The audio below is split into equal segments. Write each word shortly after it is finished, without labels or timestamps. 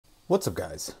What's up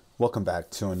guys? Welcome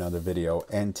back to another video,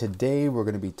 and today we're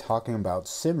going to be talking about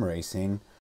sim racing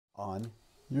on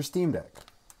your Steam Deck.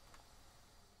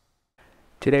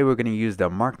 Today we're going to use the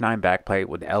Mark 9 backplate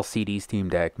with LCD Steam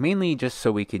Deck, mainly just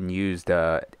so we can use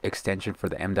the extension for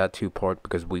the M.2 port,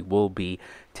 because we will be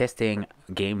testing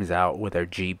games out with our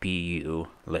GPU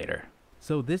later.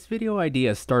 So this video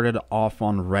idea started off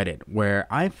on Reddit, where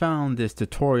I found this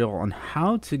tutorial on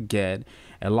how to get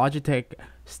a Logitech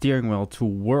steering wheel to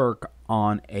work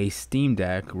on a Steam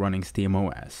Deck running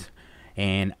SteamOS.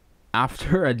 And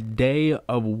after a day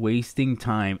of wasting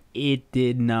time, it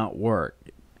did not work.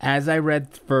 As I read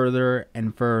further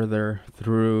and further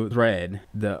through thread,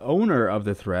 the owner of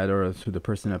the thread, or the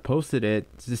person that posted it,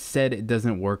 just said it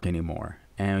doesn't work anymore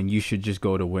and you should just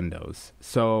go to Windows.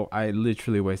 So I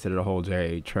literally wasted a whole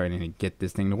day trying to get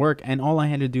this thing to work, and all I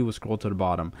had to do was scroll to the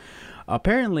bottom.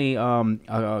 Apparently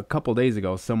a couple days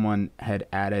ago someone had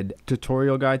added a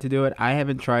tutorial guide to do it. I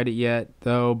haven't tried it yet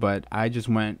though, but I just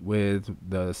went with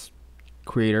the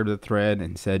creator of the thread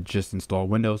and said just install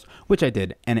Windows, which I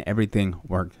did, and everything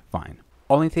worked fine.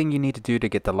 Only thing you need to do to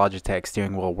get the Logitech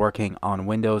steering wheel working on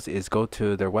Windows is go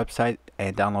to their website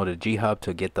and download a G-Hub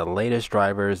to get the latest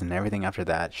drivers, and everything after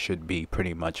that should be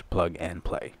pretty much plug and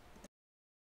play.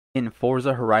 In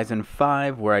Forza Horizon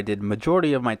 5, where I did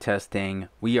majority of my testing,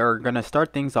 we are going to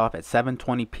start things off at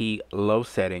 720p low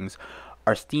settings.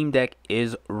 Our Steam Deck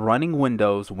is running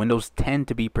Windows 10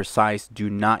 to be precise. Do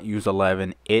not use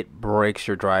 11. It breaks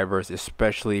your drivers,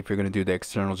 especially if you're going to do the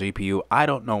external GPU. I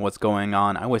don't know what's going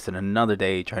on. I wasted another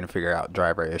day trying to figure out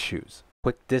driver issues.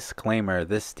 Quick disclaimer,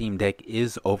 this Steam Deck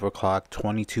is overclocked,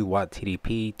 22 watt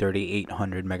TDP,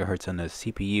 3800 megahertz on the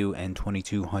CPU, and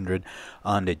 2200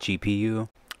 on the GPU.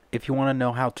 If you want to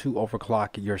know how to overclock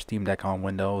your Steam Deck on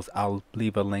Windows, I'll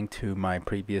leave a link to my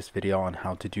previous video on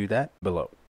how to do that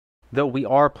below. Though we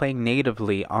are playing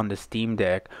natively on the Steam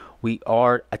Deck, we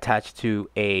are attached to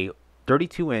a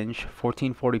 32-inch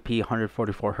 1440p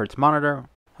 144Hz monitor.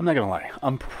 I'm not gonna lie,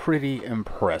 I'm pretty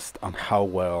impressed on how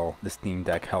well the Steam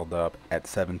Deck held up at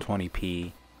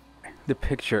 720p. The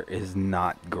picture is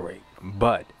not great,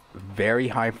 but very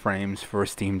high frames for a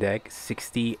Steam Deck,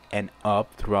 60 and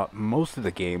up throughout most of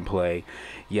the gameplay.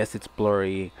 Yes, it's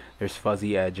blurry, there's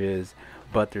fuzzy edges,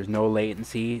 but there's no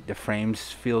latency. The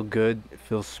frames feel good,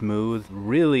 feel smooth,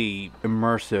 really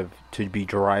immersive to be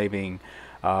driving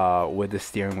with the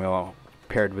steering wheel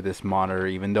paired with this monitor,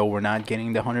 even though we're not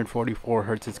getting the 144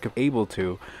 Hz it's able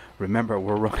to. Remember,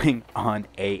 we're running on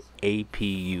a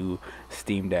APU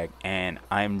Steam Deck, and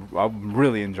I'm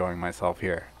really enjoying myself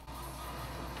here.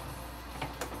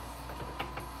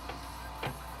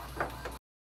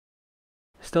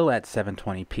 Still at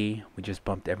 720p, we just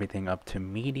bumped everything up to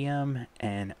medium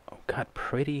and got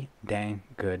pretty dang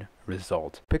good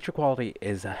results. Picture quality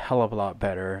is a hell of a lot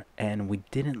better, and we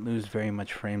didn't lose very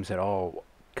much frames at all.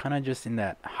 Kind of just in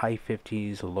that high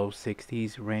 50s, low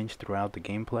 60s range throughout the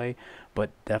gameplay, but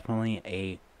definitely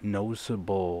a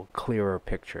noticeable, clearer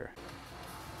picture.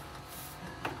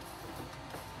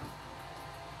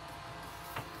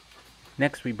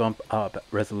 Next, we bump up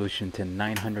resolution to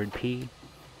 900p.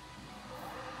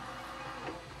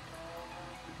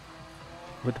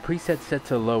 With the preset set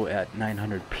to low at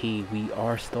 900p, we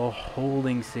are still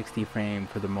holding 60 frames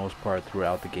for the most part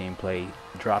throughout the gameplay,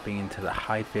 dropping into the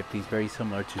high 50s, very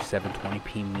similar to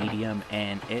 720p medium,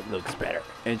 and it looks better.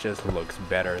 It just looks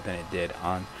better than it did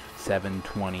on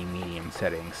 720 medium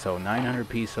settings. So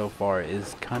 900p so far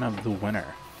is kind of the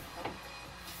winner.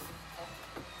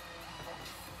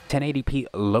 1080p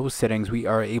low settings, we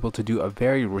are able to do a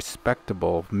very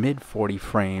respectable mid 40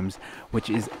 frames, which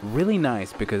is really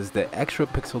nice because the extra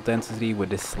pixel density with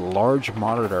this large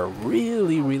monitor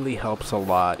really helps a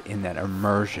lot in that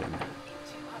immersion.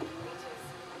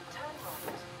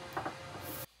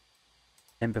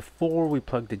 And before we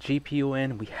plug the GPU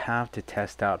in, we have to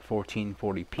test out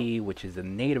 1440p, which is the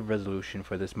native resolution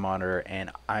for this monitor,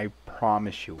 and I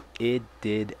promise you, it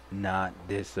did not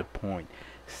disappoint.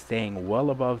 Staying well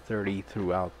above 30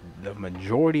 throughout the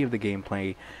majority of the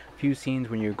gameplay. Few scenes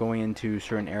when you're going into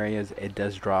certain areas, it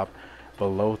does drop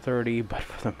below 30, but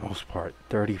for the most part,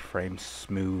 30 frames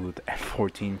smooth at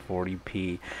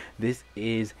 1440p. This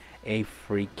is a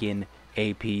freaking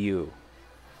APU.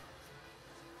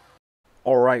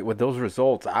 Alright, with those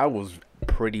results, I was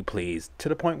pretty pleased, to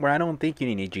the point where I don't think you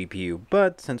need a GPU,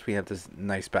 but since we have this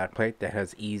nice backplate that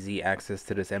has easy access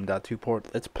to this M.2 port,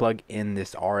 let's plug in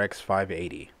this RX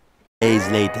 580. Days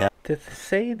later. To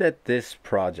say that this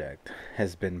project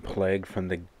has been plagued from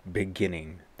the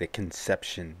beginning, the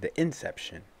inception,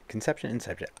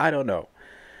 I don't know.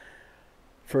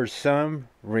 For some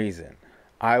reason,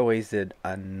 I wasted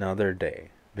another day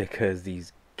because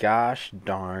these gosh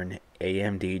darn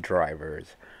AMD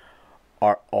drivers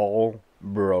are all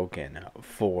broken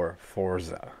for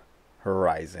Forza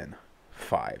Horizon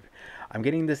 5. I'm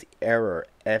getting this error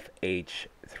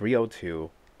FH302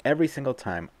 every single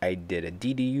time I did a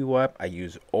DDU up. I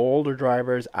use older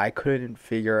drivers. I couldn't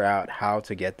figure out how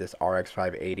to get this RX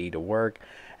 580 to work,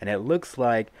 and it looks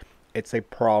like it's a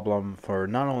problem for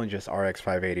not only just RX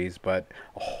 580s, but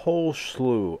a whole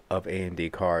slew of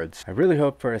AMD cards. I really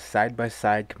hope for a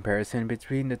side-by-side comparison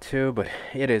between the two, but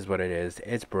it is what it is.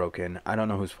 It's broken. I don't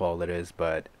know whose fault it is,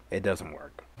 but it doesn't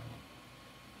work.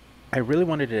 I really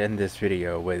wanted to end this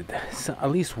video with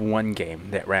at least one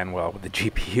game that ran well with the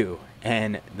GPU,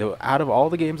 and out of all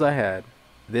the games I had,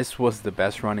 this was the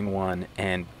best running one,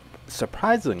 and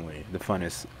surprisingly the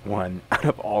funnest one out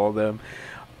of all of them.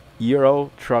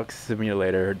 Euro Truck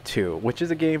Simulator 2, which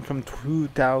is a game from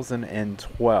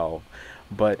 2012,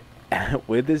 but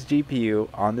with this GPU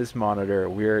on this monitor,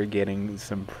 we're getting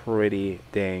some pretty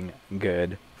dang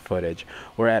good footage.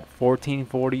 We're at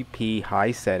 1440p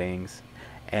high settings,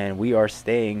 and we are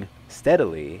staying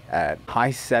steadily at high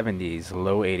 70s,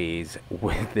 low 80s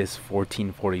with this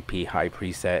 1440p high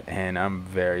preset, and I'm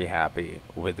very happy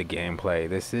with the gameplay.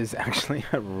 This is actually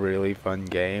a really fun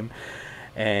game,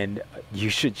 and you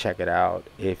should check it out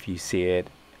if you see it,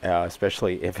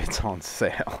 especially if it's on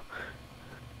sale.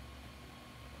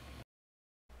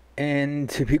 And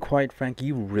to be quite frank,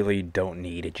 you really don't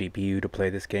need a GPU to play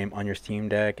this game on your Steam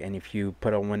Deck, and if you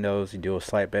put on Windows, you do a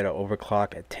slight bit of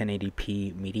overclock at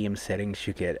 1080p medium settings,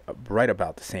 you get right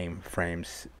about the same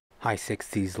frames, high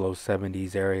 60s, low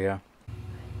 70s area.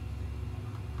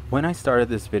 When I started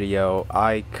this video,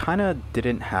 I kind of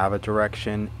didn't have a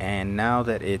direction, and now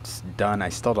that it's done, I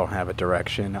still don't have a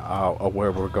direction of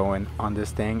where we're going on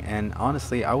this thing. And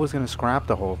honestly, I was going to scrap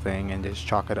the whole thing and just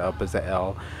chalk it up as a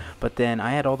L, but then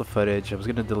I had all the footage, I was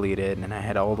going to delete it, and I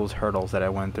had all those hurdles that I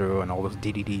went through and all those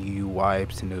DDDU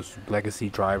wipes and those legacy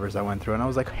drivers I went through, and I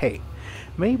was like, hey,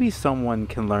 maybe someone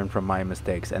can learn from my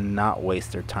mistakes and not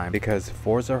waste their time, because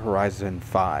Forza Horizon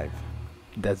 5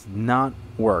 does not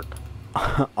work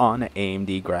on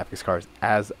AMD graphics cards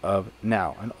as of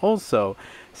now. And also,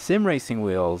 sim racing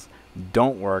wheels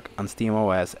don't work on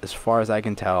SteamOS as far as I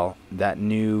can tell. That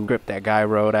new script that guy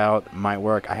wrote out might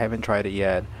work. I haven't tried it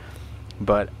yet,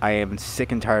 but I am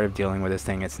sick and tired of dealing with this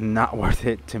thing. It's not worth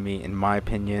it to me, in my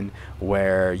opinion,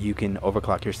 where you can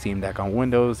overclock your Steam Deck on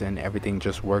Windows and everything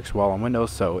just works well on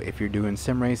Windows. So if you're doing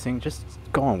sim racing, just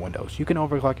go on Windows. You can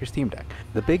overclock your Steam Deck.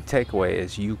 The big takeaway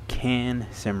is you can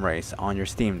sim race on your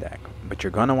Steam Deck, but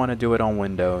you're going to want to do it on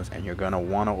Windows, and you're going to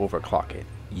want to overclock it.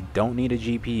 You don't need a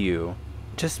GPU.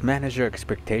 Just manage your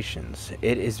expectations.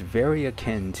 It is very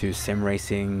akin to sim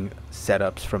racing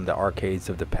setups from the arcades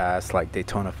of the past, like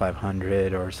Daytona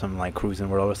 500 or some like Cruising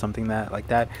World or something like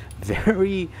that.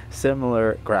 Very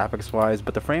similar graphics wise,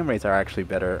 but the frame rates are actually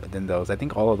better than those. I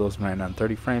think all of those ran on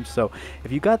 30 frames. So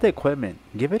if you got the equipment,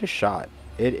 give it a shot.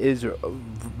 It is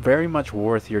very much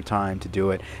worth your time to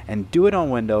do it, and do it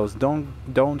on Windows. Don't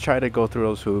try to go through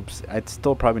those hoops. It's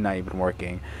still probably not even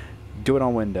working. Do it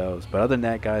on Windows. But other than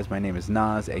that, guys, my name is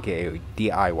Nas, aka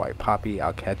DIY Poppy.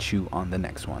 I'll catch you on the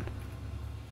next one.